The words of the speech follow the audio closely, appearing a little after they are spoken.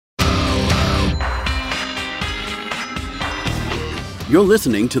You're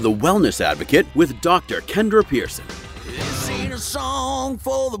listening to The Wellness Advocate with Dr. Kendra Pearson. This ain't a song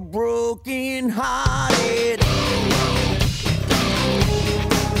for the broken-hearted.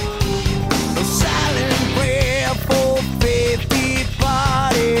 A silent prayer for faith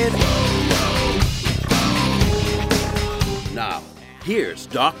departed. Now, here's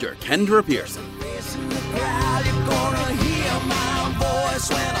Dr. Kendra Pearson. In the crowd, you're gonna hear my voice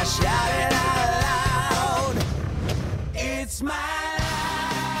when I shout it out loud. It's my life.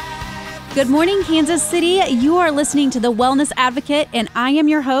 Good morning, Kansas City. You are listening to The Wellness Advocate, and I am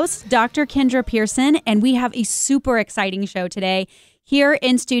your host, Dr. Kendra Pearson, and we have a super exciting show today. Here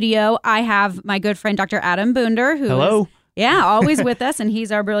in studio, I have my good friend, Dr. Adam Boonder, who Hello. Always with us, and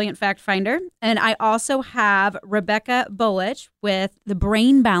he's our brilliant fact finder. And I also have Rebecca Bolich with the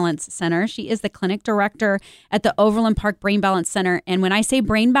Brain Balance Center. She is the clinic director at the Overland Park Brain Balance Center. And when I say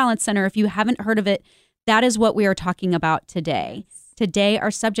Brain Balance Center, if you haven't heard of it, that is what we are talking about today. Today, our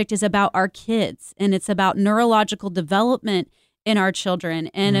subject is about our kids, and it's about neurological development in our children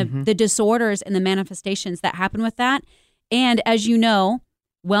and the disorders and the manifestations that happen with that. And as you know,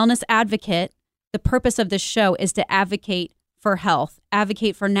 Wellness Advocate, the purpose of this show is to advocate for health,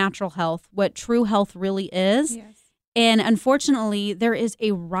 advocate for natural health, what true health really is. Yes. And unfortunately, there is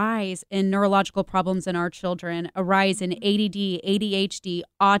a rise in neurological problems in our children, a rise in ADD, ADHD,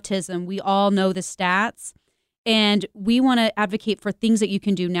 autism. We all know the stats. And we want to advocate for things that you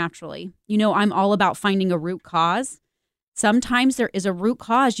can do naturally. You know, I'm all about finding a root cause. Sometimes there is a root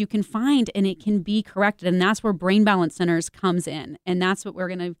cause you can find and it can be corrected. And that's where Brain Balance Centers comes in. And that's what we're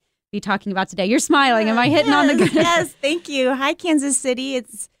going to be talking about today. You're smiling. Am I hitting on the good? Yes, thank you. Hi, Kansas City.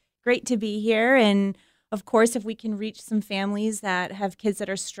 It's great to be here. And of course, if we can reach some families that have kids that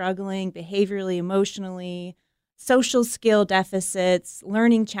are struggling behaviorally, emotionally, social skill deficits,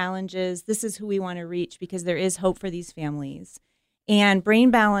 learning challenges, this is who we want to reach because there is hope for these families. And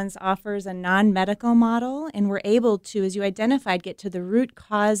Brain Balance offers a non-medical model, and we're able to, as you identified, get to the root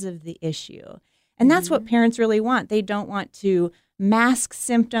cause of the issue. And that's what parents really want. They don't want to mask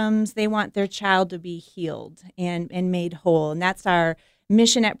symptoms. They want their child to be healed and made whole. And that's our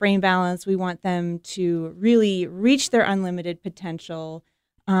mission at Brain Balance. We want them to really reach their unlimited potential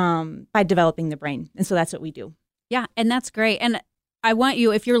by developing the brain. And so that's what we do. Yeah, and that's great. And I want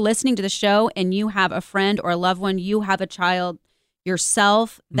you, if you're listening to the show and you have a friend or a loved one, you have a child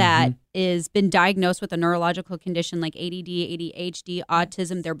yourself that is been diagnosed with a neurological condition like ADD, ADHD,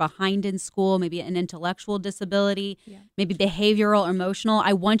 autism, they're behind in school, maybe an intellectual disability, maybe behavioral, emotional.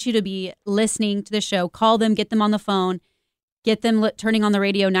 I want you to be listening to the show. Call them, get them on the phone, get them turning on the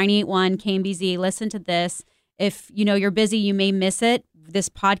radio, 98.1 KMBZ, listen to this. If you know you're busy, you may miss it. This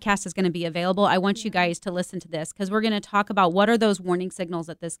podcast is going to be available. I want you guys to listen to this because we're going to talk about what are those warning signals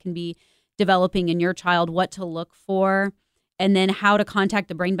that this can be developing in your child, what to look for, and then how to contact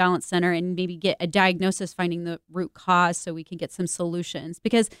the Brain Balance Center and maybe get a diagnosis, finding the root cause so we can get some solutions.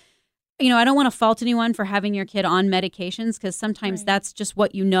 Because, you know, I don't want to fault anyone for having your kid on medications because sometimes that's just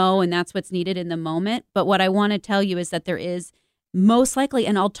what you know and that's what's needed in the moment. But what I want to tell you is that there is most likely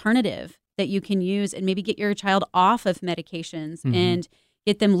an alternative that you can use and maybe get your child off of medications and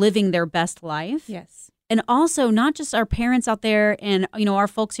get them living their best life. Yes. And also not just our parents out there and, you know, our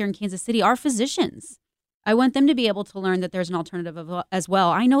folks here in Kansas City, our physicians. I want them to be able to learn that there's an alternative as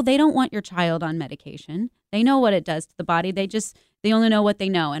well. I know they don't want your child on medication. They know what it does to the body. They only know what they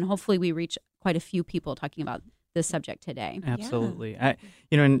know. And hopefully we reach quite a few people talking about this subject today. Absolutely. Yeah.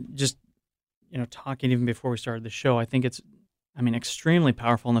 And just, talking even before we started the show, I think it's, extremely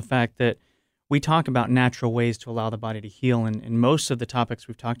powerful in the fact that we talk about natural ways to allow the body to heal. And most of the topics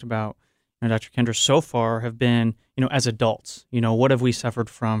we've talked about, Dr. Kendra, so far have been, as adults, what have we suffered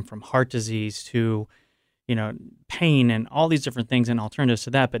from heart disease to, pain and all these different things and alternatives to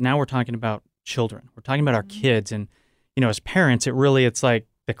that. But now we're talking about children. We're talking about our kids. And, as parents, it's like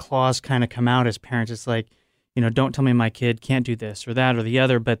the claws kind of come out as parents. It's like, don't tell me my kid can't do this or that or the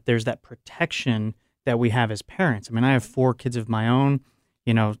other. But there's that protection that we have as parents. I have 4 kids of my own,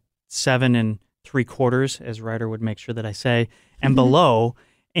 7 3/4, as Ryder would make sure that I say, and below.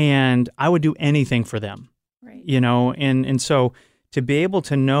 And I would do anything for them, right? And so to be able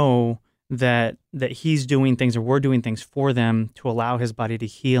to know that he's doing things or we're doing things for them to allow his body to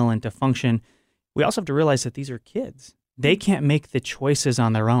heal and to function, we also have to realize that these are kids. They can't make the choices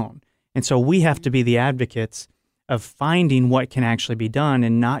on their own. And so we have to be the advocates of finding what can actually be done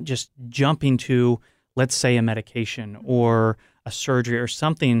and not just jumping to, let's say, a medication or a surgery or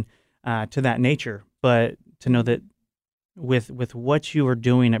something to that nature, but to know that with what you are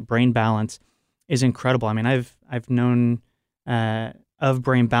doing at Brain Balance is incredible. I've known of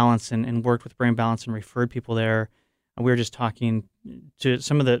Brain Balance and worked with Brain Balance and referred people there We were just talking to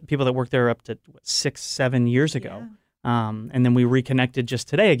some of the people that worked there up to 6-7 years ago. And then we reconnected just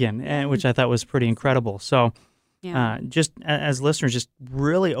today again, which I thought was pretty incredible. So just as listeners, just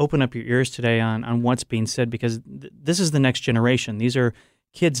really open up your ears today on what's being said, because this is the next generation. These are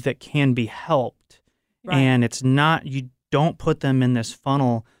kids that can be helped. Right. And it's not, you don't put them in this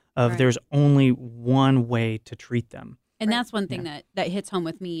funnel of there's only one way to treat them. And that's one thing that hits home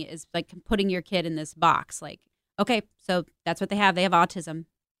with me is like putting your kid in this box. Like, okay, so that's what they have. They have autism.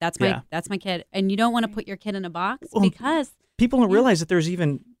 That's my kid. And you don't want to put your kid in a box because people don't realize that there's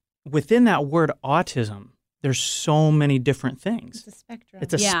even within that word autism, there's so many different things. It's a spectrum.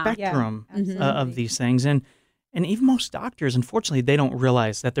 It's a spectrum of these things. And even most doctors, unfortunately, they don't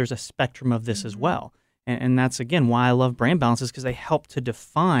realize that there's a spectrum of this as well. And that's, again, why I love Brain Balance, is because they help to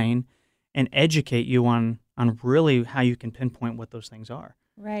define and educate you on really how you can pinpoint what those things are.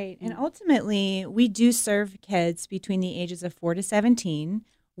 Right. And ultimately, we do serve kids between the ages of 4 to 17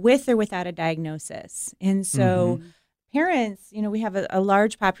 with or without a diagnosis. And so parents, we have a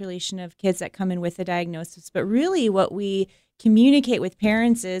large population of kids that come in with a diagnosis, but really what we communicate with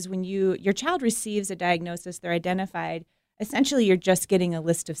parents is when your child receives a diagnosis, they're identified, essentially you're just getting a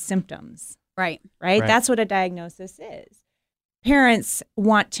list of symptoms. Right. That's what a diagnosis is. Parents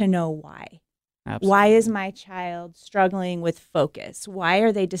want to know why. Absolutely. Why is my child struggling with focus? Why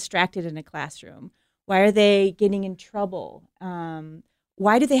are they distracted in a classroom? Why are they getting in trouble?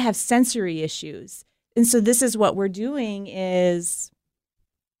 Why do they have sensory issues? And so this is what we're doing is...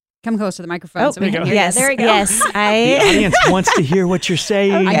 Come close to the microphone. So we can hear yes, you. There we go. Yes, The audience wants to hear what you're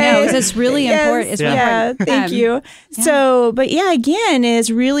saying. I know. It's really important. It's really important. Thank you. Yeah. So, but again,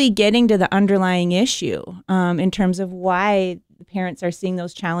 is really getting to the underlying issue in terms of why parents are seeing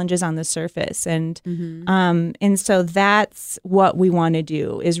those challenges on the surface. And so that's what we want to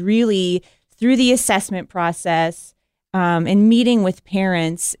do, is really through the assessment process and meeting with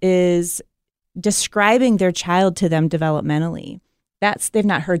parents is describing their child to them developmentally. They've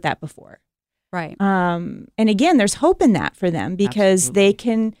not heard that before. Right. And again, there's hope in that for them because there's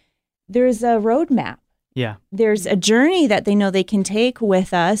a roadmap. Yeah. There's a journey that they know they can take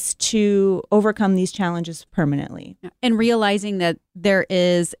with us to overcome these challenges permanently. And realizing that there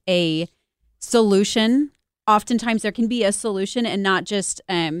is a solution. Oftentimes there can be a solution and not just,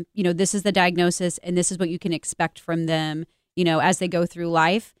 this is the diagnosis and this is what you can expect from them, as they go through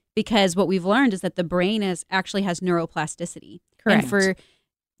life. Because what we've learned is that the brain actually has neuroplasticity. Correct. And for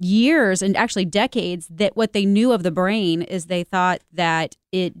years and actually decades, that what they knew of the brain is they thought that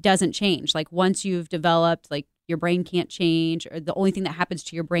it doesn't change. Like once you've developed, like your brain can't change, or the only thing that happens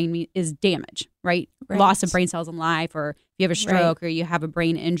to your brain is damage, right? Loss of brain cells in life, or if you have a stroke or you have a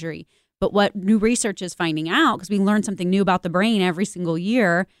brain injury. But what new research is finding out, because we learn something new about the brain every single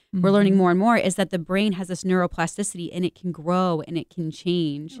year, we're learning more and more, is that the brain has this neuroplasticity and it can grow and it can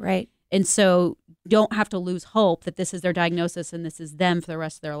change. Right. And so don't have to lose hope that this is their diagnosis and this is them for the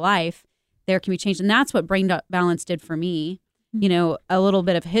rest of their life. There can be change. And that's what Brain Balance did for me. A little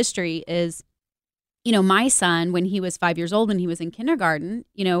bit of history is, my son, when he was 5 years old, when he was in kindergarten,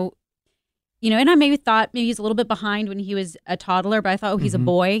 and I maybe thought maybe he's a little bit behind when he was a toddler, but I thought, he's a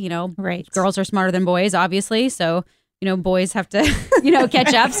boy, Right. Girls are smarter than boys, obviously. So, boys have to,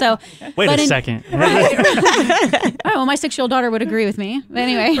 catch up. So Wait a second. Right. Oh, well, my 6-year-old daughter would agree with me. But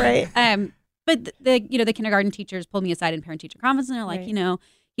anyway. Right. But the kindergarten teachers pulled me aside in parent-teacher conference, and they're like,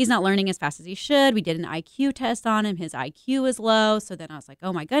 he's not learning as fast as he should. We did an IQ test on him. His IQ is low. So then I was like,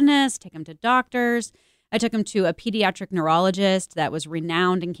 oh my goodness, take him to doctors. I took him to a pediatric neurologist that was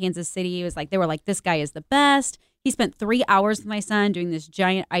renowned in Kansas City. They were like, this guy is the best. He spent 3 hours with my son doing this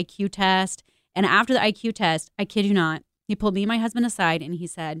giant IQ test. And after the IQ test, I kid you not, he pulled me and my husband aside and he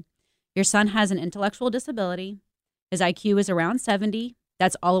said, your son has an intellectual disability. His IQ is around 70.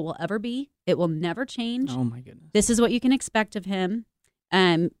 That's all it will ever be. It will never change. Oh my goodness. This is what you can expect of him.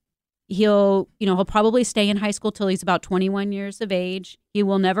 He'll probably stay in high school till he's about 21 years of age. He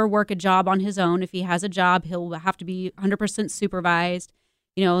will never work a job on his own. If he has a job, he'll have to be 100% supervised.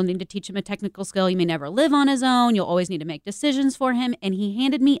 You'll need to teach him a technical skill. He may never live on his own. You'll always need to make decisions for him. And he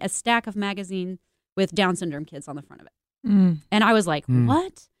handed me a stack of magazines with Down syndrome kids on the front of it. And I was like,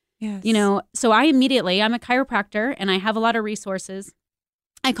 what? Yes. So I'm a chiropractor and I have a lot of resources.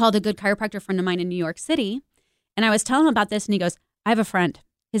 I called a good chiropractor friend of mine in New York City and I was telling him about this and he goes, I have a friend.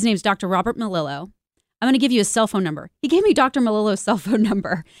 His name's Dr. Robert Melillo. I'm going to give you his cell phone number. He gave me Dr. Melillo's cell phone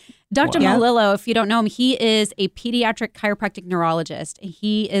number. Dr. Melillo, if you don't know him, he is a pediatric chiropractic neurologist.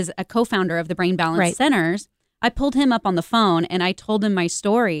 He is a co-founder of the Brain Balance Centers. I pulled him up on the phone and I told him my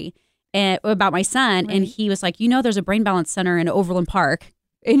story about my son. And he was like, there's a Brain Balance Center in Overland Park,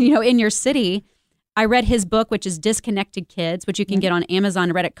 in your city. I read his book, which is Disconnected Kids, which you can get on Amazon.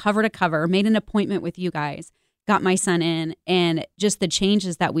 I read it cover to cover, made an appointment with you guys, got my son in, and just the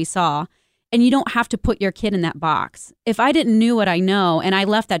changes that we saw. And you don't have to put your kid in that box. If I didn't know what I know and I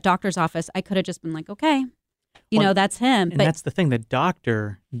left that doctor's office, I could have just been like, okay, that's him. And that's the thing. The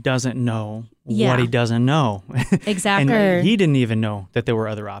doctor doesn't know what he doesn't know. Exactly. And he didn't even know that there were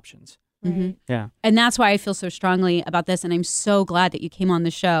other options. Mm-hmm. Yeah. And that's why I feel so strongly about this. And I'm so glad that you came on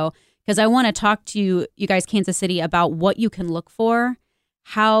the show, because I want to talk to you guys, Kansas City, about what you can look for,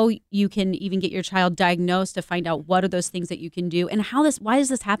 how you can even get your child diagnosed to find out what are those things that you can do, and why is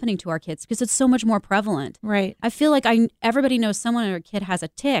this happening to our kids? Because it's so much more prevalent. Right. I feel like everybody knows someone or a kid has a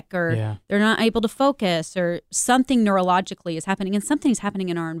tic, or they're not able to focus, or something neurologically is happening, and something's happening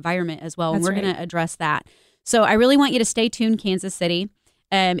in our environment as well. And we're going to address that. So I really want you to stay tuned, Kansas City.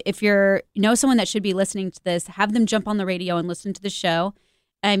 If you know someone that should be listening to this, have them jump on the radio and listen to the show.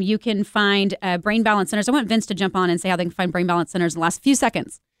 You can find Brain Balance Centers. I want Vince to jump on and say how they can find Brain Balance Centers in the last few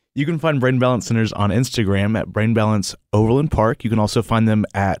seconds. You can find Brain Balance Centers on Instagram at Brain Balance Overland Park. You can also find them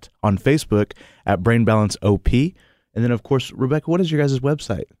on Facebook at Brain Balance OP. And then, of course, Rebecca, what is your guys'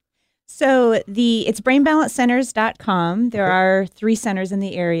 website? So it's brainbalancecenters.com. There are 3 centers in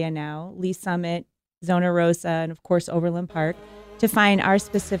the area now: Lee Summit, Zona Rosa, and of course Overland Park. To find our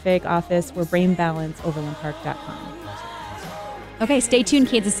specific office, we're brainbalanceoverlandpark.com. Okay, stay tuned,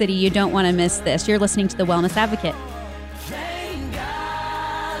 Kansas City. You don't want to miss this. You're listening to The Wellness Advocate. Thank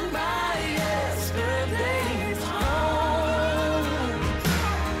God my yesterday's gone.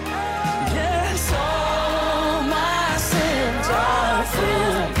 Yes, all my sins are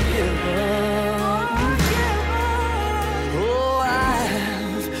forgiven. Oh,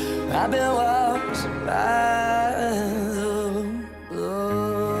 I've been washed by the blood.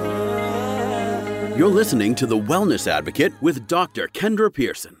 You're listening to The Wellness Advocate with Dr. Kendra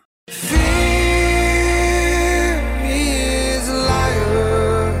Pearson. Fear is a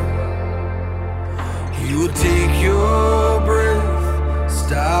liar. He will take your breath,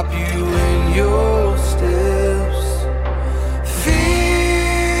 stop you in your steps. Fear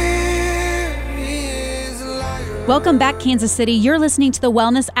is a liar. Welcome back, Kansas City. You're listening to The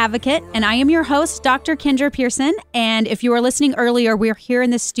Wellness Advocate, and I am your host, Dr. Kendra Pearson. And if you were listening earlier, we're here in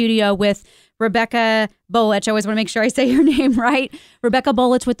the studio with Rebecca Bolich. I always want to make sure I say your name right. Rebecca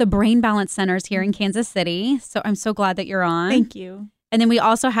Bolich with the Brain Balance Centers here in Kansas City. So I'm so glad that you're on. Thank you. And then we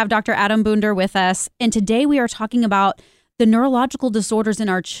also have Dr. Adam Bunder with us. And today we are talking about the neurological disorders in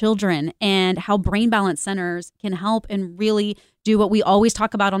our children and how Brain Balance Centers can help and really do what we always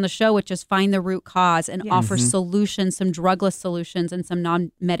talk about on the show, which is find the root cause and offer solutions, some drugless solutions and some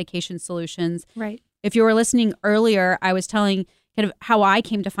non-medication solutions. Right. If you were listening earlier, I was telling kind of how I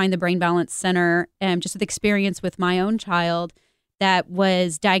came to find the Brain Balance Center, just with experience with my own child that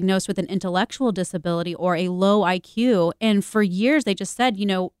was diagnosed with an intellectual disability or a low IQ. And for years, they just said,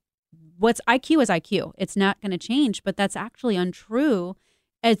 what's IQ is IQ. It's not going to change, but that's actually untrue.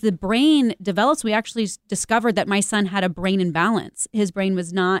 As the brain develops, we actually discovered that my son had a brain imbalance. His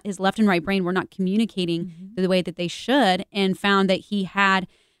left and right brain were not communicating the way that they should, and found that he had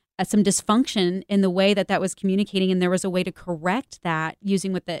some dysfunction in the way that was communicating, and there was a way to correct that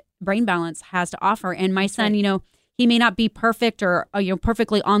using what the Brain Balance has to offer. And my son, he may not be perfect or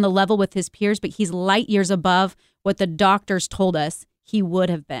perfectly on the level with his peers, but he's light years above what the doctors told us he would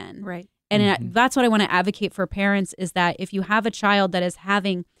have been. Right. And that's what I want to advocate for parents, is that if you have a child that is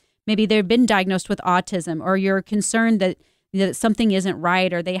having, maybe they've been diagnosed with autism, or you're concerned that something isn't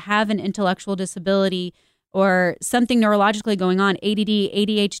right, or they have an intellectual disability or something neurologically going on, ADD,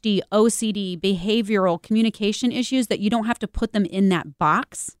 ADHD, OCD, behavioral, communication issues, that you don't have to put them in that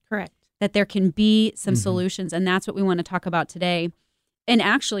box. Correct. That there can be some solutions. And that's what we want to talk about today. And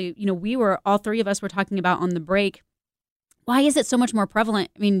actually, all 3 of us were talking about on the break, why is it so much more prevalent?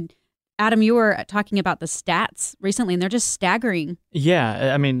 I mean, Adam, you were talking about the stats recently, and they're just staggering.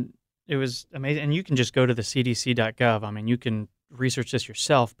 Yeah, I mean, it was amazing. And you can just go to the cdc.gov. I mean, you can research this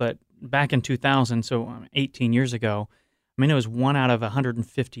yourself, but back in 2000, so 18 years ago, I mean, it was 1 out of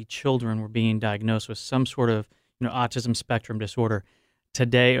 150 children were being diagnosed with some sort of autism spectrum disorder.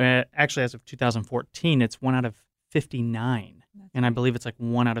 Today, actually, as of 2014, it's 1 out of 59, and I believe it's like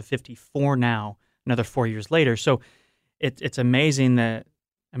 1 out of 54 now, another 4 years later. So it's amazing that,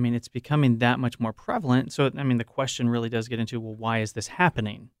 I mean, it's becoming that much more prevalent. So, I mean, the question really does get into, well, why is this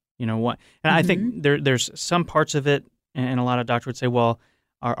happening? What? And I think there's some parts of it, and a lot of doctors would say, well,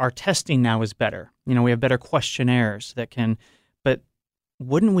 our testing now is better. We have better questionnaires that can, but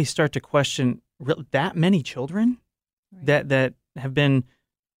wouldn't we start to question that many children that have been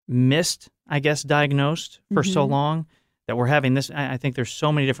diagnosed for so long, that we're having this. I think there's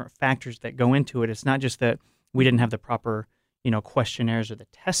so many different factors that go into it. It's not just that we didn't have the proper, questionnaires or the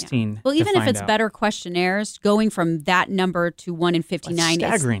testing. Well, to even if find it's out. better questionnaires, going from that number to 1 in 59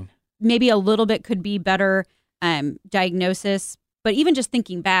 That's is staggering. maybe a little bit could be better diagnosis. But even just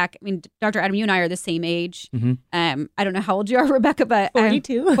thinking back, I mean, Dr. Adam, you and I are the same age. Mhm. I don't know how old you are, Rebecca, but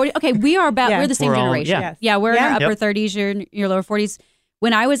 42. 40, okay, we are about, Yeah. we're the same We're all- generation. yeah. Yeah, we're in Yeah. our upper Yep. 30s, you're in your lower 40s.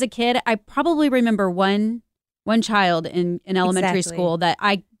 When I was a kid, I probably remember one child in elementary Exactly. school that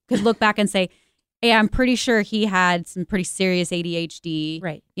I could look back and say, hey, I'm pretty sure he had some pretty serious ADHD.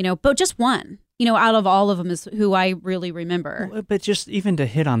 Right. But just one, out of all of them is who I really remember. Well, but just even to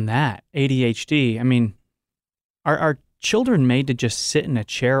hit on that, ADHD, I mean, are children made to just sit in a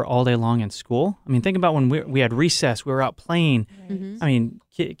chair all day long in school? I mean, think about when we had recess, we were out playing. Mhm. I mean,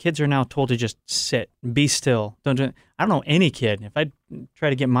 kids are now told to just sit, be still. I don't know any kid. If I try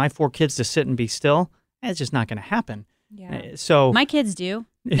to get my 4 kids to sit and be still, it's just not going to happen. Yeah. So My kids do.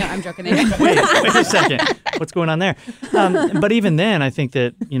 No, I'm joking. wait a second. What's going on there? But even then, I think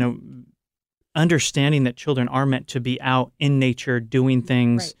that, understanding that children are meant to be out in nature doing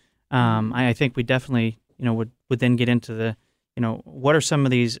things, I think we definitely, would then get into the, what are some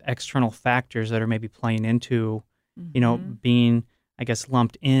of these external factors that are maybe playing into, being, I guess,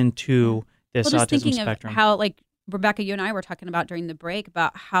 lumped into this Well, just autism thinking spectrum. of how, like, Rebecca, you and I were talking about during the break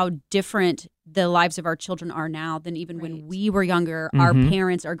about how different the lives of our children are now than even when Right. we were younger, our Mhm.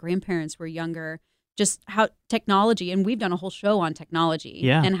 parents, our grandparents were younger. Just how technology, and we've done a whole show on technology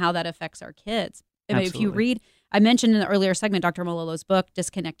Yeah. and how that affects our kids. I mean, if you Absolutely. read, I mentioned in the earlier segment, Dr. Malolo's book,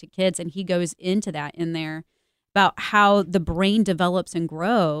 Disconnected Kids, and he goes into that in there about how the brain develops and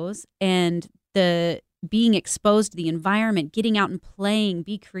grows and the being exposed to the environment, getting out and playing,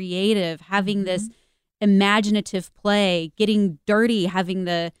 be creative, having this imaginative play, getting dirty, having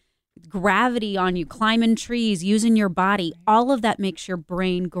the gravity on you, climbing trees, using your body, all of that makes your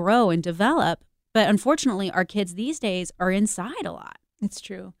brain grow and develop. But unfortunately, our kids these days are inside a lot. It's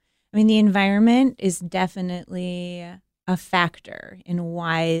true. I mean, the environment is definitely a factor in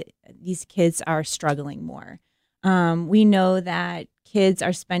why these kids are struggling more. We know that kids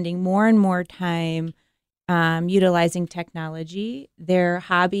are spending more and more time utilizing technology. Their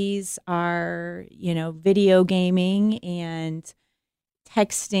hobbies are, video gaming and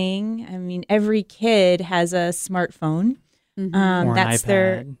texting. I mean, every kid has a smartphone. Or an That's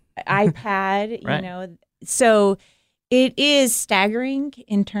their iPad. iPad, Right. So it is staggering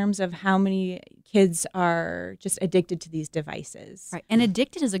in terms of how many kids are just addicted to these devices. Right. And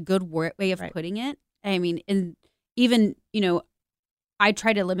addicted is a good way of Right. putting it. I mean, and even, I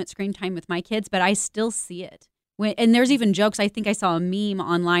try to limit screen time with my kids, but I still see it. And there's even jokes. I think I saw a meme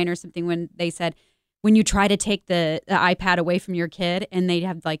online or something when they said, when you try to take the iPad away from your kid and they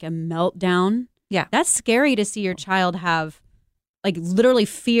have like a meltdown. Yeah. That's scary to see your child have like literally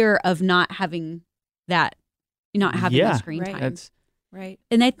fear of not having that, not having Yeah. the screen Right. time. That's Right.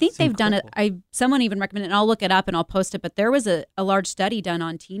 And I think It's they've done it. incredible. Someone even recommended, and I'll look it up and I'll post it. But there was a large study done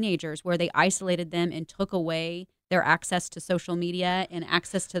on teenagers where they isolated them and took away their access to social media and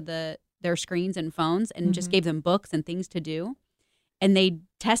access to their screens and phones, and just gave them books and things to do. And they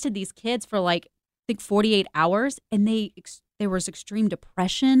tested these kids for like I think 48 hours, and there was extreme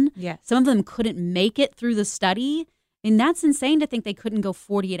depression. Yes. Some of them couldn't make it through the study. And that's insane to think they couldn't go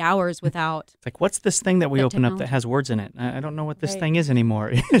 48 hours without. It's like, what's this thing that we That open up that technology. has words in it? I don't know what this Right. thing is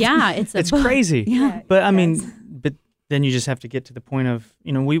anymore. Yeah, it's a it's book. crazy. Yeah. But I Yes. mean, but then you just have to get to the point of,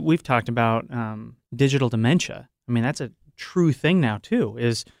 we've talked about digital dementia. I mean, that's a true thing now too,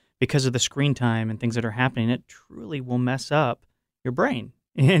 is because of the screen time and things that are happening, it truly will mess up your brain.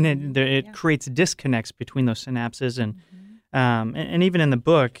 And it Yeah. creates disconnects between those synapses. And even in the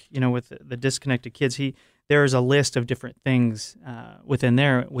book, with the disconnected kids, there's a list of different things within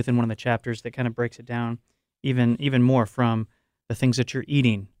one of the chapters that kind of breaks it down even more, from the things that you're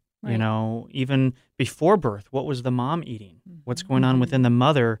eating, Right. even before birth. What was the mom eating? What's going on within the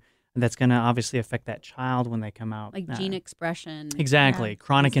mother that's going to obviously affect that child when they come out? Like gene expression. Exactly. Yeah.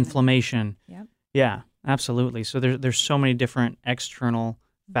 Chronic Isn't it? inflammation. Yep. Yeah, absolutely. So there's so many different external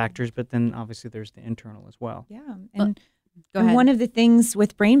factors, but then obviously there's the internal as well. Yeah. Well, And Go And ahead. one of the things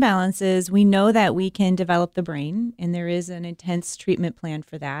with Brain Balance is we know that we can develop the brain, and there is an intense treatment plan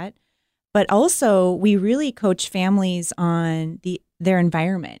for that. But also, we really coach families on their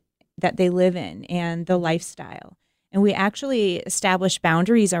environment that they live in and the lifestyle. And we actually establish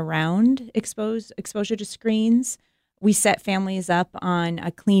boundaries around exposure to screens. We set families up on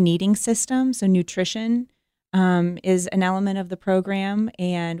a clean eating system, so nutrition is an element of the program,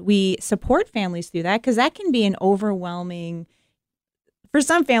 and we support families through that because that can be an overwhelming for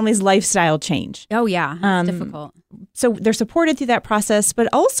some families, lifestyle change. Oh yeah, it's difficult. So they're supported through that process, but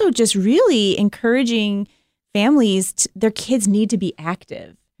also just really encouraging families, their kids need to be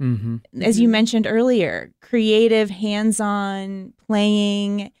active. As you mentioned earlier, creative, hands-on,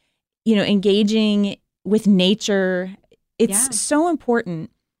 playing, engaging with nature. It's so important.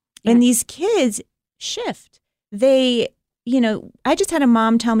 Yeah. And these kids shift. They, I just had a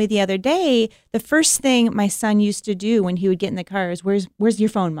mom tell me the other day, the first thing my son used to do when he would get in the car is, where's your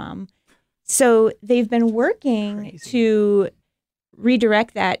phone, Mom? So they've been working to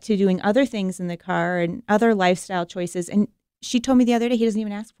redirect that to doing other things in the car and other lifestyle choices. And she told me the other day he doesn't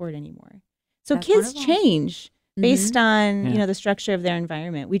even ask for it anymore. So That's kids wonderful. change based on, the structure of their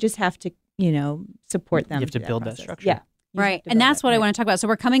environment. We just have to, support them. You have to through build that process. structure. Yeah. You have Right. to And build that's it. what I Right. want to talk about. So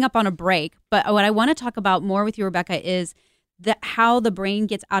we're coming up on a break, but what I want to talk about more with you, Rebecca, is how the brain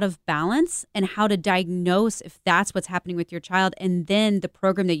gets out of balance and how to diagnose if that's what's happening with your child. And then the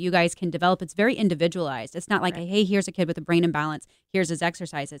program that you guys can develop, it's very individualized. It's not like, hey, here's a kid with a brain imbalance. Here's his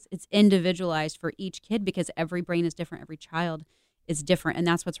exercises. It's individualized for each kid because every brain is different. Every child is different. And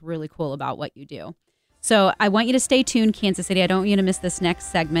that's what's really cool about what you do. So I want you to stay tuned, Kansas City. I don't want you to miss this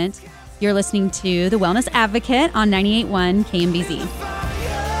next segment. You're listening to The Wellness Advocate on 98.1 KMBZ.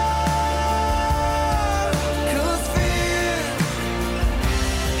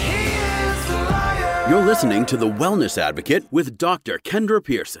 You're listening to The Wellness Advocate with Dr. Kendra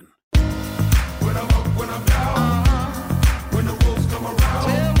Pearson.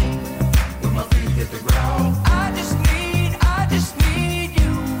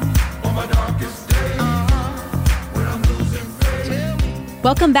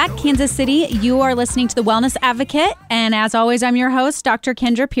 Welcome back, Kansas City. You are listening to The Wellness Advocate. And as always, I'm your host, Dr.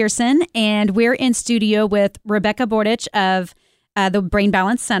 Kendra Pearson. And we're in studio with Rebecca Bordich of the Brain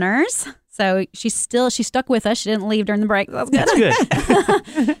Balance Centers. So she stuck with us. She didn't leave during the break. That's good. That's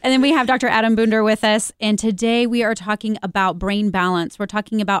good. And then we have Dr. Adam Bunder with us. And today we are talking about brain balance. We're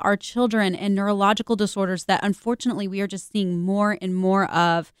talking about our children and neurological disorders that unfortunately we are just seeing more and more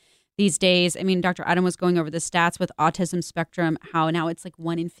of these days. I mean, Dr. Adam was going over the stats with autism spectrum, how now it's like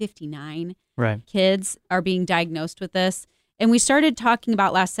 1 in 59 Right. kids are being diagnosed with this. And we started talking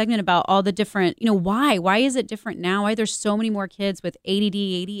about last segment about all the different, why is it different now? Why there's so many more kids with ADD,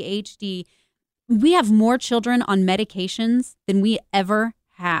 ADHD. We have more children on medications than we ever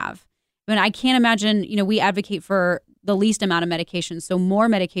have. I mean, I can't imagine, we advocate for the least amount of medications. So more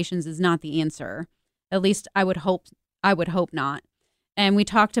medications is not the answer. At least I would hope not. And we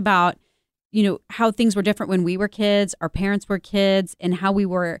talked about, how things were different when we were kids, our parents were kids, and how we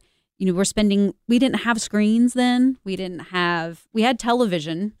were, we didn't have screens then. We had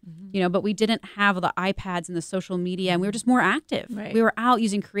television, but we didn't have the iPads and the social media, and we were just more active. Right. We were out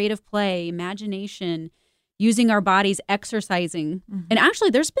using creative play, imagination, using our bodies, exercising. And actually,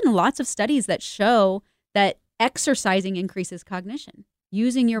 there's been lots of studies that show that exercising increases cognition.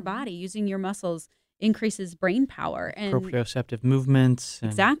 Using your body, using your muscles increases brain power and Proprioceptive movements.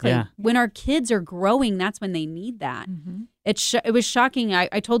 And, exactly. Yeah. When our kids are growing, that's when they need that. It was shocking. I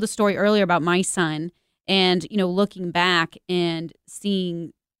told the story earlier about my son and, looking back and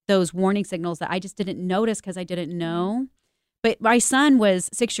seeing those warning signals that I just didn't notice because I didn't know. But my son was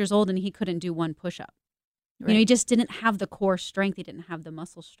 6 years old and he couldn't do one push-up. Right. He just didn't have the core strength. He didn't have the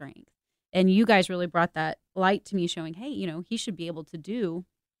muscle strength. And you guys really brought that light to me showing, hey, he should be able to do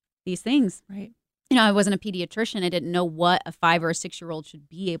these things. Right. I wasn't a pediatrician. I didn't know what a 5 or a 6-year-old should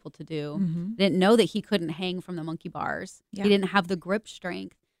be able to do. Mm-hmm. I didn't know that he couldn't hang from the monkey bars. Yeah. He didn't have the grip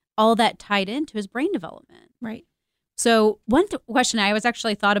strength. All that tied into his brain development. Right. So one question I was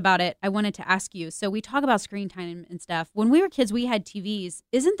actually thought about it, I wanted to ask you. So we talk about screen time and stuff. When we were kids, we had TVs.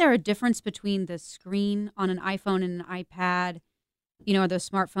 Isn't there a difference between the screen on an iPhone and an iPad? Are those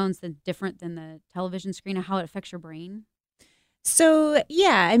smartphones different than the television screen and how it affects your brain? So,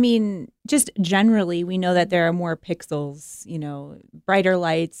 yeah, I mean, just generally, we know that there are more pixels, brighter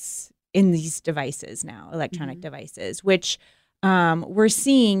lights in these devices now, electronic devices, which we're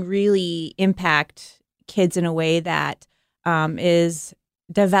seeing really impact kids in a way that is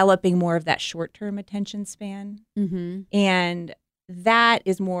developing more of that short-term attention span. Mm-hmm. And that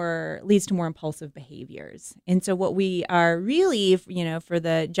leads to more impulsive behaviors. And so what we are really, for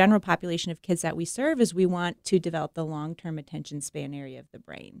the general population of kids that we serve is we want to develop the long-term attention span area of the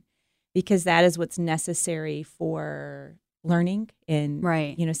brain because that is what's necessary for learning and,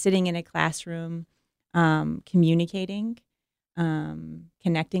 Right. Sitting in a classroom, communicating,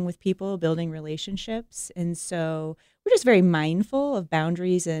 connecting with people, building relationships. And so we're just very mindful of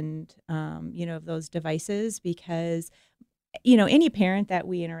boundaries and, of those devices because any parent that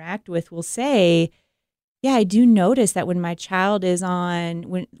we interact with will say, Yeah, I do notice that when my child is on,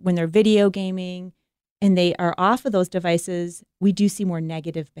 when they're video gaming and they are off of those devices, we do see more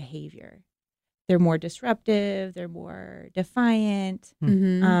negative behavior. They're more disruptive, they're more defiant.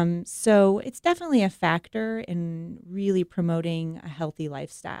 Mm-hmm. So it's definitely a factor in really promoting a healthy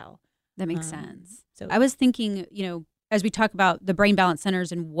lifestyle. That makes sense. So I was thinking, as we talk about the brain balance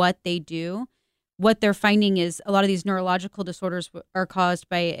centers and what they do, what they're finding is a lot of these neurological disorders are caused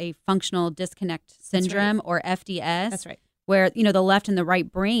by a functional disconnect syndrome, or FDS. That's right. Where, the left and the right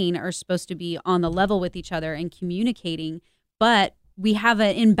brain are supposed to be on the level with each other and communicating, but we have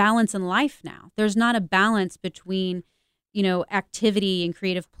an imbalance in life now. There's not a balance between, activity and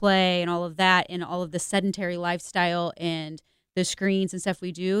creative play and all of that, and all of the sedentary lifestyle and the screens and stuff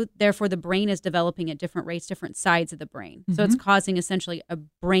we do. Therefore, the brain is developing at different rates, different sides of the brain. So it's causing essentially a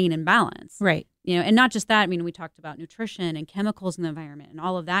brain imbalance. Right. And not just that. I mean, we talked about nutrition and chemicals in the environment, and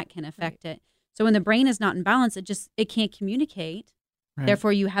all of that can affect it. So when the brain is not in balance, it can't communicate. Right.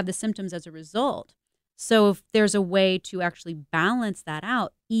 Therefore, you have the symptoms as a result. So if there's a way to actually balance that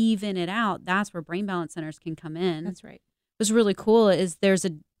out, even it out, that's where brain balance centers can come in. That's right. What's really cool is there's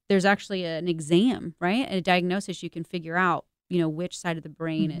actually an exam, right? A diagnosis you can figure out, which side of the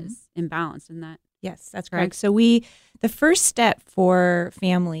brain is imbalanced, and that. Yes, that's correct. So the first step for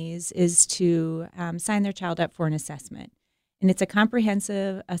families is to sign their child up for an assessment. And it's a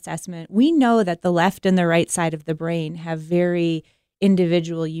comprehensive assessment. We know that the left and the right side of the brain have very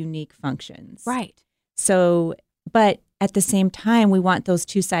individual, unique functions. Right. So, but at the same time, we want those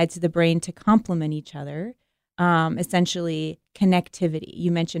two sides of the brain to complement each other. Essentially, connectivity.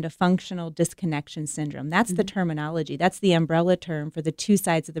 You mentioned a functional disconnection syndrome. That's the terminology. That's the umbrella term for the two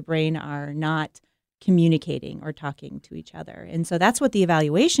sides of the brain are not communicating or talking to each other. And so that's what the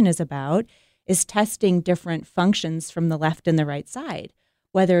evaluation is about, is testing different functions from the left and the right side,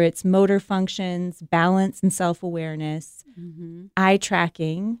 whether it's motor functions, balance and self-awareness, eye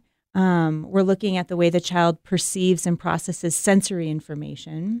tracking. We're looking at the way the child perceives and processes sensory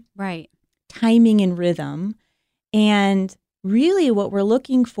information. Right. Timing and rhythm. And really what we're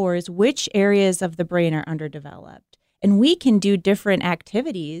looking for is which areas of the brain are underdeveloped. And we can do different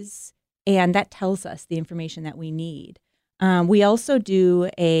activities, and that tells us the information that we need. We also do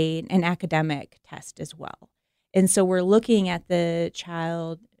an academic test as well. And so we're looking at the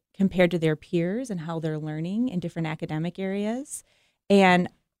child compared to their peers and how they're learning in different academic areas.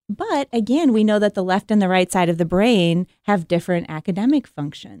 But again, we know that the left and the right side of the brain have different academic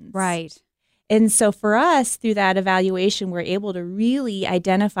functions. Right. And so for us, through that evaluation, we're able to really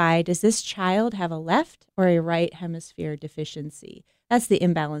identify, does this child have a left or a right hemisphere deficiency? That's the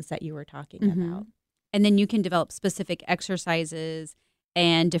imbalance that you were talking about. And then you can develop specific exercises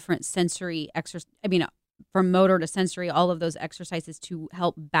and different sensory from motor to sensory, all of those exercises to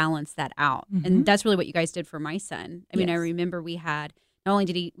help balance that out. And that's really what you guys did for my son. I mean, I remember we had, not only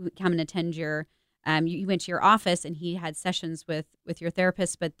did he come and attend your, you went to your office and he had sessions with your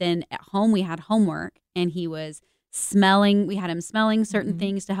therapist, but then at home we had homework, and he was smelling. We had him smelling certain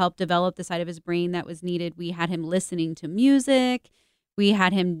things to help develop the side of his brain that was needed. We had him listening to music. We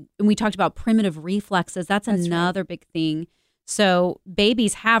had him, and we talked about primitive reflexes. That's another big thing. So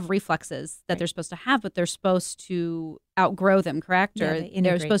babies have reflexes that they're supposed to have, but they're supposed to outgrow them, correct? Or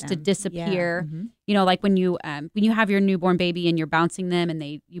they're supposed to disappear. Yeah. Like when you have your newborn baby and you're bouncing them and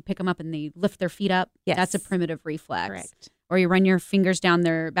you pick them up and they lift their feet up. Yes. That's a primitive reflex. Correct. Or you run your fingers down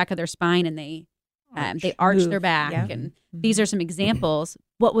their back of their spine and they arch their back. Yeah. And these are some examples.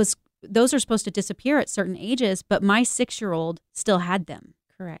 Those are supposed to disappear at certain ages, but my 6-year-old still had them.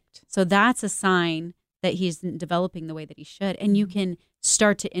 Correct. So that's a sign that he's developing the way that he should. And you can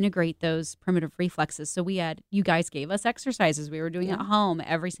start to integrate those primitive reflexes. So you guys gave us exercises. We were doing at home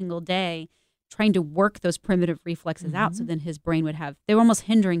every single day, trying to work those primitive reflexes out. So then his brain they were almost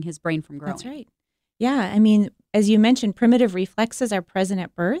hindering his brain from growing. That's right. Yeah. I mean, as you mentioned, primitive reflexes are present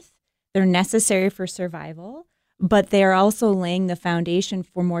at birth. They're necessary for survival, but they're also laying the foundation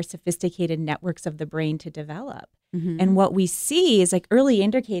for more sophisticated networks of the brain to develop. And what we see is like early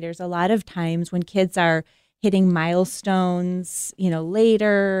indicators. A lot of times when kids are hitting milestones,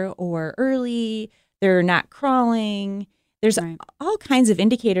 later or early, they're not crawling. There's all kinds of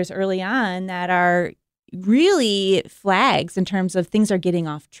indicators early on that are really flags in terms of things are getting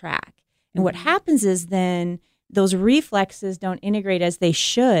off track. And what happens is then those reflexes don't integrate as they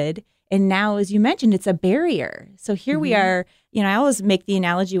should. And now, as you mentioned, it's a barrier. So here we are, I always make the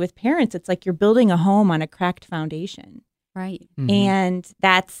analogy with parents. It's like you're building a home on a cracked foundation. Right. And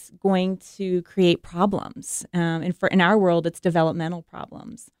that's going to create problems. And in our world, it's developmental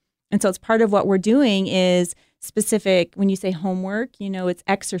problems. And so it's part of what we're doing is specific, when you say homework, it's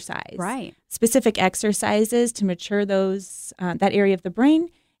exercise. Right. Specific exercises to mature those, that area of the brain.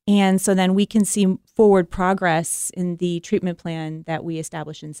 And so then we can see forward progress in the treatment plan that we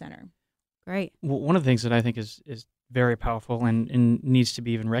establish in center. Great. Well, one of the things that I think is very powerful and needs to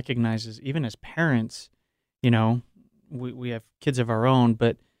be even recognized is even as parents, we have kids of our own,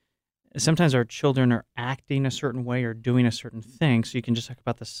 but sometimes our children are acting a certain way or doing a certain thing. So you can just talk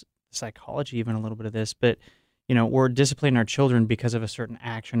about the psychology, even a little bit of this, but we're disciplining our children because of a certain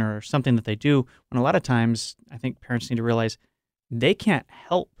action or something that they do. When a lot of times, I think parents need to realize they can't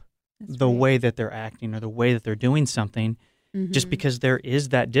help the way that they're acting or the way that they're doing something, just because there is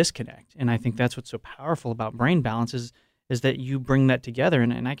that disconnect. And I think that's what's so powerful about Brain Balance is that you bring that together.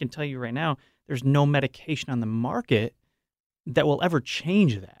 And I can tell you right now, there's no medication on the market that will ever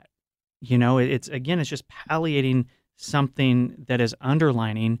change that. It's just palliating something that is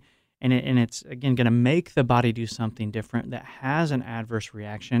underlining, and it's again going to make the body do something different that has an adverse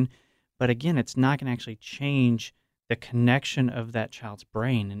reaction. But again, it's not going to actually change the connection of that child's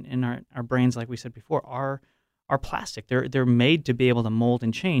brain. And our brains, like we said before, are plastic. They're made to be able to mold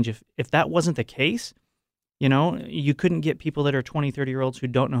and change. If that wasn't the case, you couldn't get people that are 20, 30-year-olds who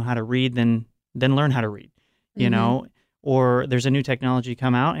don't know how to read, then learn how to read, or there's a new technology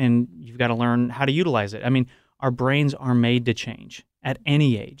come out and you've got to learn how to utilize it. I mean, our brains are made to change at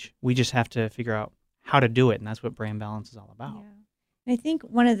any age. We just have to figure out how to do it. And that's what Brain Balance is all about. Yeah. I think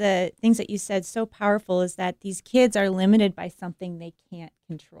one of the things that you said so powerful is that these kids are limited by something they can't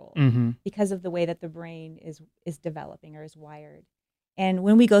control because of the way that the brain is developing or is wired. And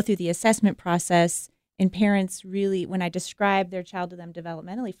when we go through the assessment process, and parents really, when I describe their child to them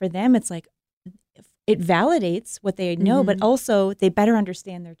developmentally, for them it's like it validates what they know, but also they better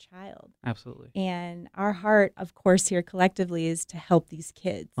understand their child. Absolutely. And our heart, of course, here collectively is to help these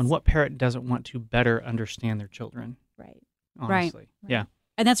kids. And what parent doesn't want to better understand their children? Right. Honestly. Right. Yeah.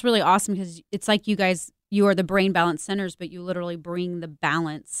 And that's really awesome because it's like you are the Brain Balance Centers, but you literally bring the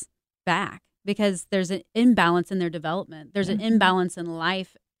balance back because there's an imbalance in their development. There's an imbalance in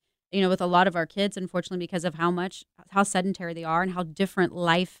life, with a lot of our kids, unfortunately, because of how sedentary they are and how different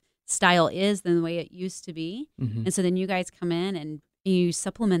lifestyle is than the way it used to be. And so then you guys come in and you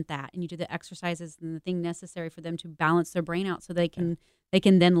supplement that and you do the exercises and the thing necessary for them to balance their brain out so they can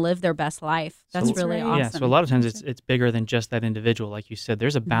then live their best life. That's really awesome. Yeah, so a lot of times it's bigger than just that individual. Like you said,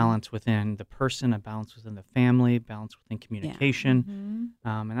 there's a balance within the person, a balance within the family, balance within communication.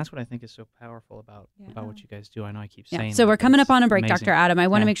 And that's what I think is so powerful about what you guys do. I know I keep saying So that, we're coming but up on a it's break, amazing. Dr. Adam. I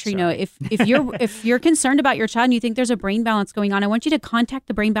want to make sure you know if you're concerned about your child and you think there's a brain balance going on, I want you to contact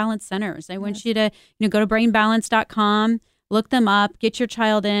the Brain Balance Centers. I want you to go to brainbalance.com, look them up, get your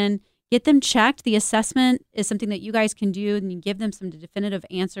child in. Get them checked. The assessment is something that you guys can do, and you give them some definitive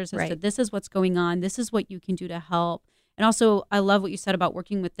answers as to this is what's going on. This is what you can do to help. And also, I love what you said about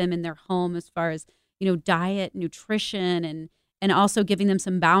working with them in their home as far as, diet, nutrition, and also giving them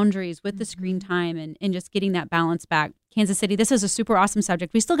some boundaries with the screen time and just getting that balance back. Kansas City, this is a super awesome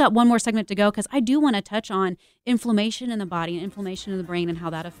subject. We still got one more segment to go because I do want to touch on inflammation in the body and inflammation in the brain and how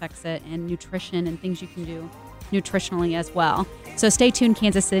that affects it, and nutrition and things you can do nutritionally as well. So stay tuned,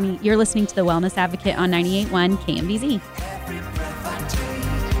 Kansas City. You're listening to The Wellness Advocate on 98.1 KMBZ.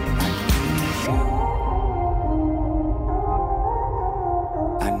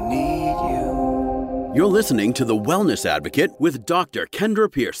 I need you. You're listening to The Wellness Advocate with Dr.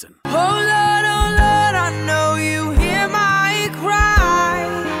 Kendra Pearson. Oh Lord, I know you hear my cry.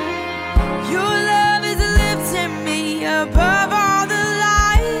 Your love is lifting me above all the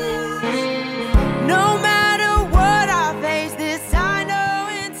lies. No matter what I face, this I know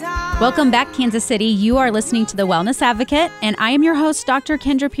in time. Welcome back, Kansas City. You are listening to The Wellness Advocate, and I am your host, Dr.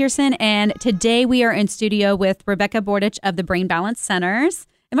 Kendra Pearson, and today we are in studio with Rebecca Bordich of the Brain Balance Centers.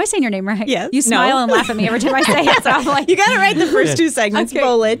 Am I saying your name right? Yes. You smile and laugh at me every time I say it, so I'm like... You got it right the first two segments. Okay.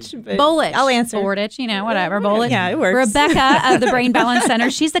 Bolich. But Bolich. I'll answer. Bordich, whatever. Bolich. Yeah, it works. Rebecca of the Brain Balance Center.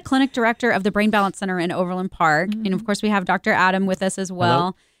 She's the clinic director of the Brain Balance Center in Overland Park. And of course, we have Dr. Adam with us as well.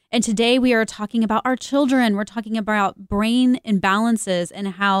 Hello. And today we are talking about our children. We're talking about brain imbalances and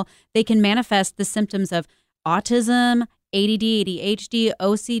how they can manifest the symptoms of autism, ADD, ADHD,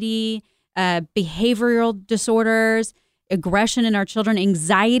 OCD, behavioral disorders, aggression in our children,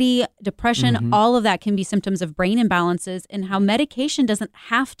 anxiety, depression, all of that can be symptoms of brain imbalances, and how medication doesn't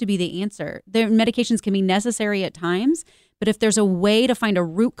have to be the answer. Their medications can be necessary at times, but if there's a way to find a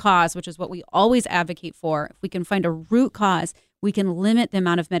root cause, which is what we always advocate for, if we can find a root cause, we can limit the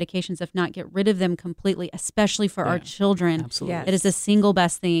amount of medications, if not get rid of them completely, especially for our children. Absolutely. Yes. It is the single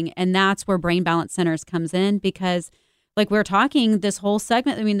best thing, and that's where Brain Balance Centers comes in, because like we're talking this whole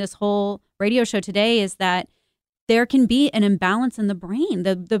segment, I mean, this whole radio show today is that there can be an imbalance in the brain.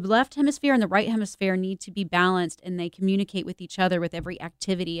 The left hemisphere and the right hemisphere need to be balanced, and they communicate with each other with every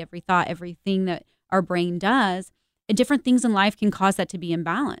activity, every thought, everything that our brain does. And different things in life can cause that to be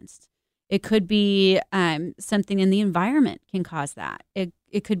imbalanced. It could be something in the environment can cause that.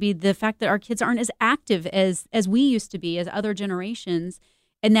 It could be the fact that our kids aren't as active as we used to be, as other generations,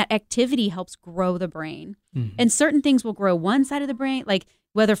 and that activity helps grow the brain. Mm-hmm. And certain things will grow one side of the brain, like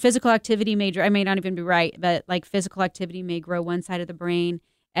whether physical activity I may not even be right, but like physical activity may grow one side of the brain,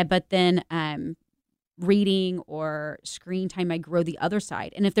 but then reading or screen time might grow the other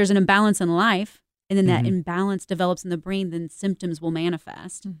side. And if there's an imbalance in life, and then that imbalance develops in the brain, then symptoms will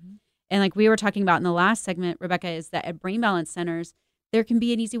manifest. Mm-hmm. And like we were talking about in the last segment, Rebecca, is that at Brain Balance Centers, there can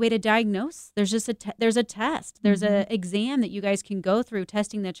be an easy way to diagnose. There's just there's a test. There's an exam that you guys can go through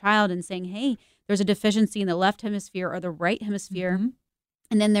testing the child and saying, hey, there's a deficiency in the left hemisphere or the right hemisphere. Mm-hmm.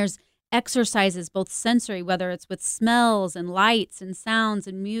 And then there's exercises, both sensory, whether it's with smells and lights and sounds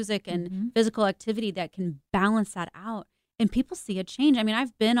and music and physical activity that can balance that out. And people see a change. I mean,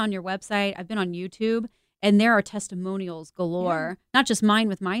 I've been on your website, I've been on YouTube, and there are testimonials galore, not just mine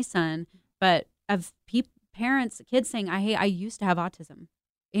with my son, but of parents, kids saying, hey, I used to have autism.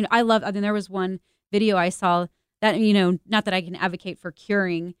 You know, there was one video I saw that, you know, not that I can advocate for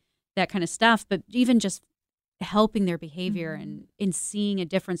curing that kind of stuff, but even just helping their behavior and seeing a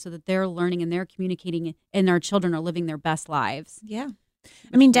difference so that they're learning and they're communicating and our children are living their best lives. Yeah.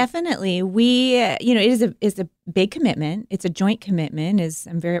 I mean, definitely. We, it is a big commitment. It's a joint commitment.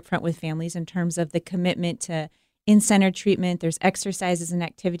 I'm very upfront with families in terms of the commitment to in-center treatment. There's exercises and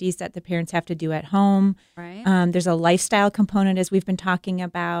activities that the parents have to do at home. Right. There's a lifestyle component, as we've been talking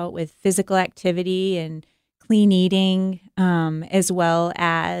about, with physical activity and clean eating, as well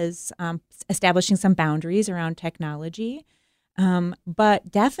as establishing some boundaries around technology.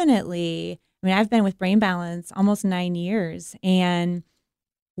 But definitely, I mean, I've been with Brain Balance almost 9 years, and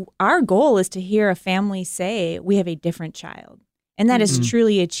our goal is to hear a family say, we have a different child. And that is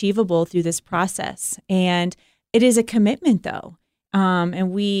truly achievable through this process. And it is a commitment, though.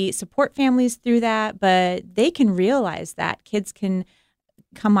 And we support families through that, but they can realize that kids can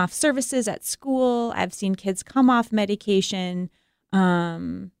come off services at school. I've seen kids come off medication.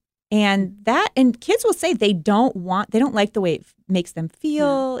 And kids will say they don't like the way it makes them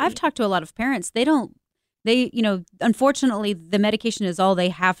feel. Yeah. I've talked to a lot of parents. Unfortunately, the medication is all they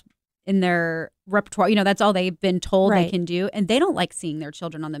have in their repertoire. You know, that's all they've been told they can do. And they don't like seeing their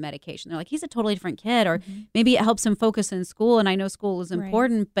children on the medication. They're like, he's a totally different kid. Or maybe it helps him focus in school. And I know school is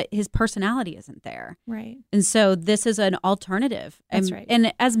important, but his personality isn't there. Right. And so this is an alternative. That's right.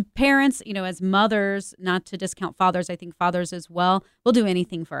 And as parents, as mothers, not to discount fathers, I think fathers as well, we'll do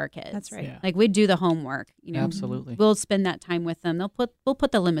anything for our kids. That's right. Yeah. Like we'd do the homework. Absolutely. We'll spend that time with them. We'll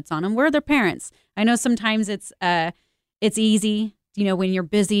put the limits on them. We're their parents. I know sometimes it's easy, when you're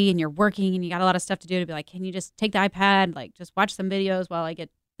busy and you're working and you got a lot of stuff to do, to be like, can you just take the iPad, like just watch some videos while I get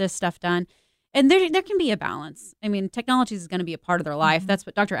this stuff done? And there can be a balance. I mean, technology is going to be a part of their life. That's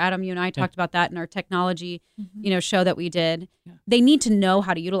what Dr. Adam, you and I talked about that in our technology, show that we did. Yeah. They need to know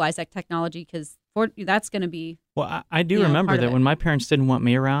how to utilize that technology because that's going to be. Well, I do remember that when my parents didn't want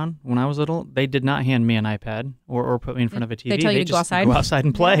me around when I was little, they did not hand me an iPad or put me in front of a TV. They tell you to just go outside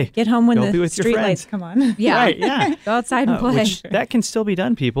and play. Get home when go the be with street your lights come on. Yeah. Right, yeah. Go outside and play. That can still be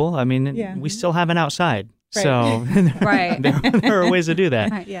done, people. I mean, we still have an outside. Right. So there are ways to do that.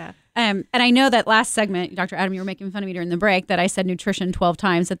 Right. Yeah. And I know that last segment, Dr. Adam, you were making fun of me during the break that I said nutrition 12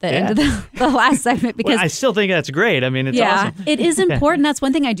 times at the end of the last segment because I still think that's great. I mean, it's awesome. It is important. That's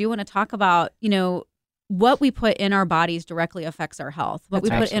one thing I do want to talk about. What we put in our bodies directly affects our health. What we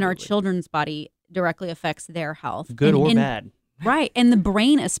put in our children's body directly affects their health. Good or bad. Right. And the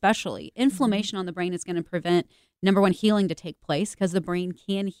brain especially. Inflammation on the brain is going to prevent, number one, healing to take place because the brain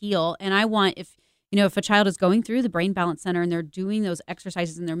can heal. And I want, if a child is going through the Brain Balance Center and they're doing those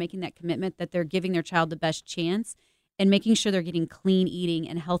exercises and they're making that commitment that they're giving their child the best chance and making sure they're getting clean eating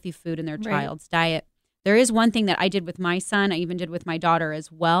and healthy food in their child's diet. There is one thing that I did with my son, I even did with my daughter as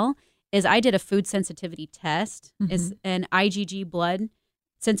well, is I did a food sensitivity test. It's an IgG blood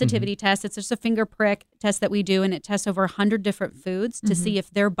sensitivity test. It's just a finger prick test that we do, and it tests over 100 different foods to see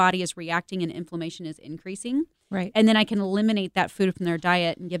if their body is reacting and inflammation is increasing. Right. And then I can eliminate that food from their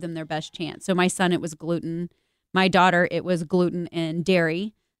diet and give them their best chance. So my son, it was gluten. My daughter, it was gluten and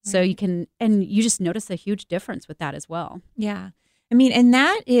dairy. Right. So you just notice a huge difference with that as well. Yeah. I mean, and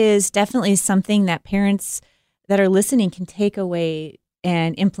that is definitely something that parents that are listening can take away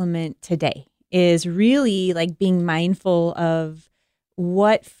and implement today, is really like being mindful of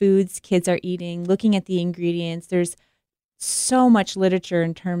what foods kids are eating, looking at the ingredients. There's so much literature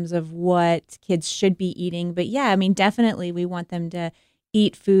in terms of what kids should be eating. But yeah, I mean, definitely we want them to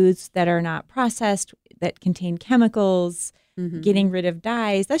eat foods that are not processed, that contain chemicals, getting rid of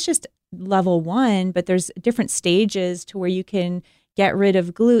dyes. That's just level one, but there's different stages to where you can get rid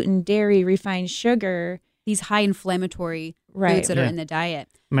of gluten, dairy, refined sugar. These high inflammatory foods that are in the diet.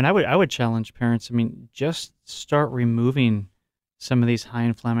 I mean, I would challenge parents. I mean, just start removing some of these high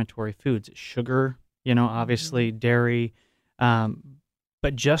inflammatory foods, sugar, obviously dairy.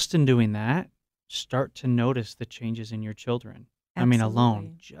 But just in doing that, start to notice the changes in your children. Absolutely. I mean,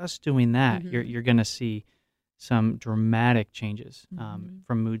 alone, just doing that, you're going to see some dramatic changes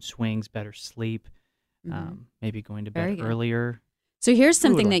from mood swings, better sleep, maybe going to bed earlier. So here's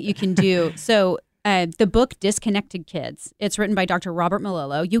something that you can do. So the book Disconnected Kids, it's written by Dr. Robert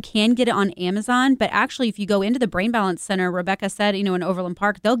Melillo. You can get it on Amazon, but actually if you go into the Brain Balance Center, Rebecca said, in Overland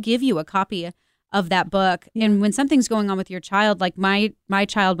Park, they'll give you a copy of that book. And when something's going on with your child, like my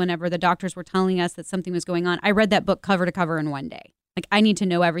child, whenever the doctors were telling us that something was going on, I read that book cover to cover in one day. Like I need to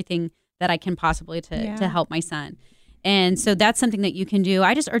know everything that I can possibly to help my son. And so that's something that you can do.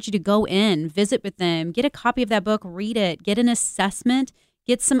 I just urge you to go in, visit with them, get a copy of that book, read it, get an assessment,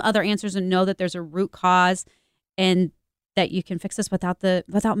 get some other answers, and know that there's a root cause and that you can fix this without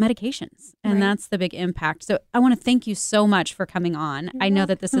medications. And that's the big impact. So I want to thank you so much for coming on. I know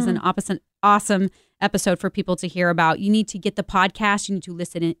that this is an awesome episode for people to hear about. You need to get the podcast. You need to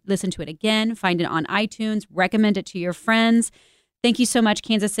listen to it again, find it on iTunes, recommend it to your friends. Thank you so much,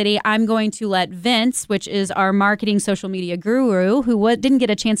 Kansas City. I'm going to let Vince, which is our marketing social media guru, who didn't get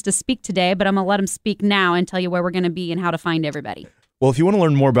a chance to speak today, but I'm going to let him speak now and tell you where we're going to be and how to find everybody. Well, if you want to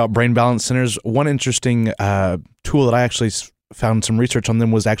learn more about Brain Balance Centers, one interesting tool that I actually found some research on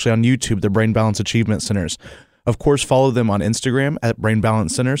them was actually on YouTube, the Brain Balance Achievement Centers. Of course, follow them on Instagram at Brain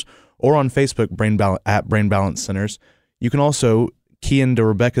Balance Centers or on Facebook at Brain Balance Centers. You can also key into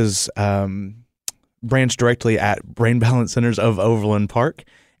Rebecca's branch directly at Brain Balance Centers of Overland Park,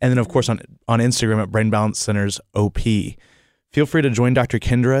 and then of course on Instagram at Brain Balance Centers OP. Feel free to join Dr.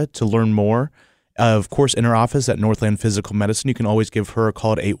 Kendra to learn more. Of course, in her office at Northland Physical Medicine, you can always give her a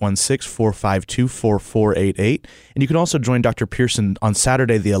call at 816-452-4488. And you can also join Dr. Pearson on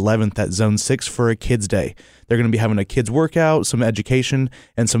Saturday the 11th at Zone 6 for a Kids Day. They're going to be having a kids workout, some education,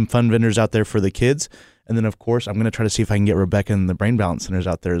 and some fun vendors out there for the kids. And then, of course, I'm going to try to see if I can get Rebecca and the Brain Balance Centers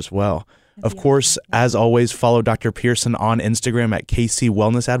out there as well. Of course, as always, follow Dr. Pearson on Instagram at KC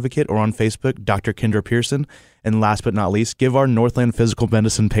Wellness Advocate or on Facebook, Dr. Kendra Pearson. And last but not least, give our Northland Physical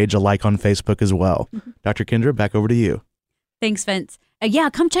Medicine page a like on Facebook as well. Dr. Kendra, back over to you. Thanks, Vince.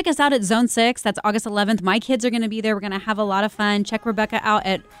 Come check us out at Zone 6. That's August 11th. My kids are going to be there. We're going to have a lot of fun. Check Rebecca out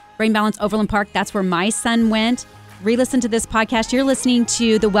at Brain Balance Overland Park. That's where my son went. Re-listen to this podcast. You're listening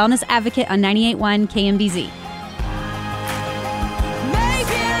to The Wellness Advocate on 98.1 KMBZ.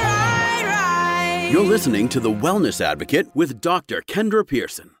 You're listening to The Wellness Advocate with Dr. Kendra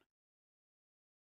Pearson.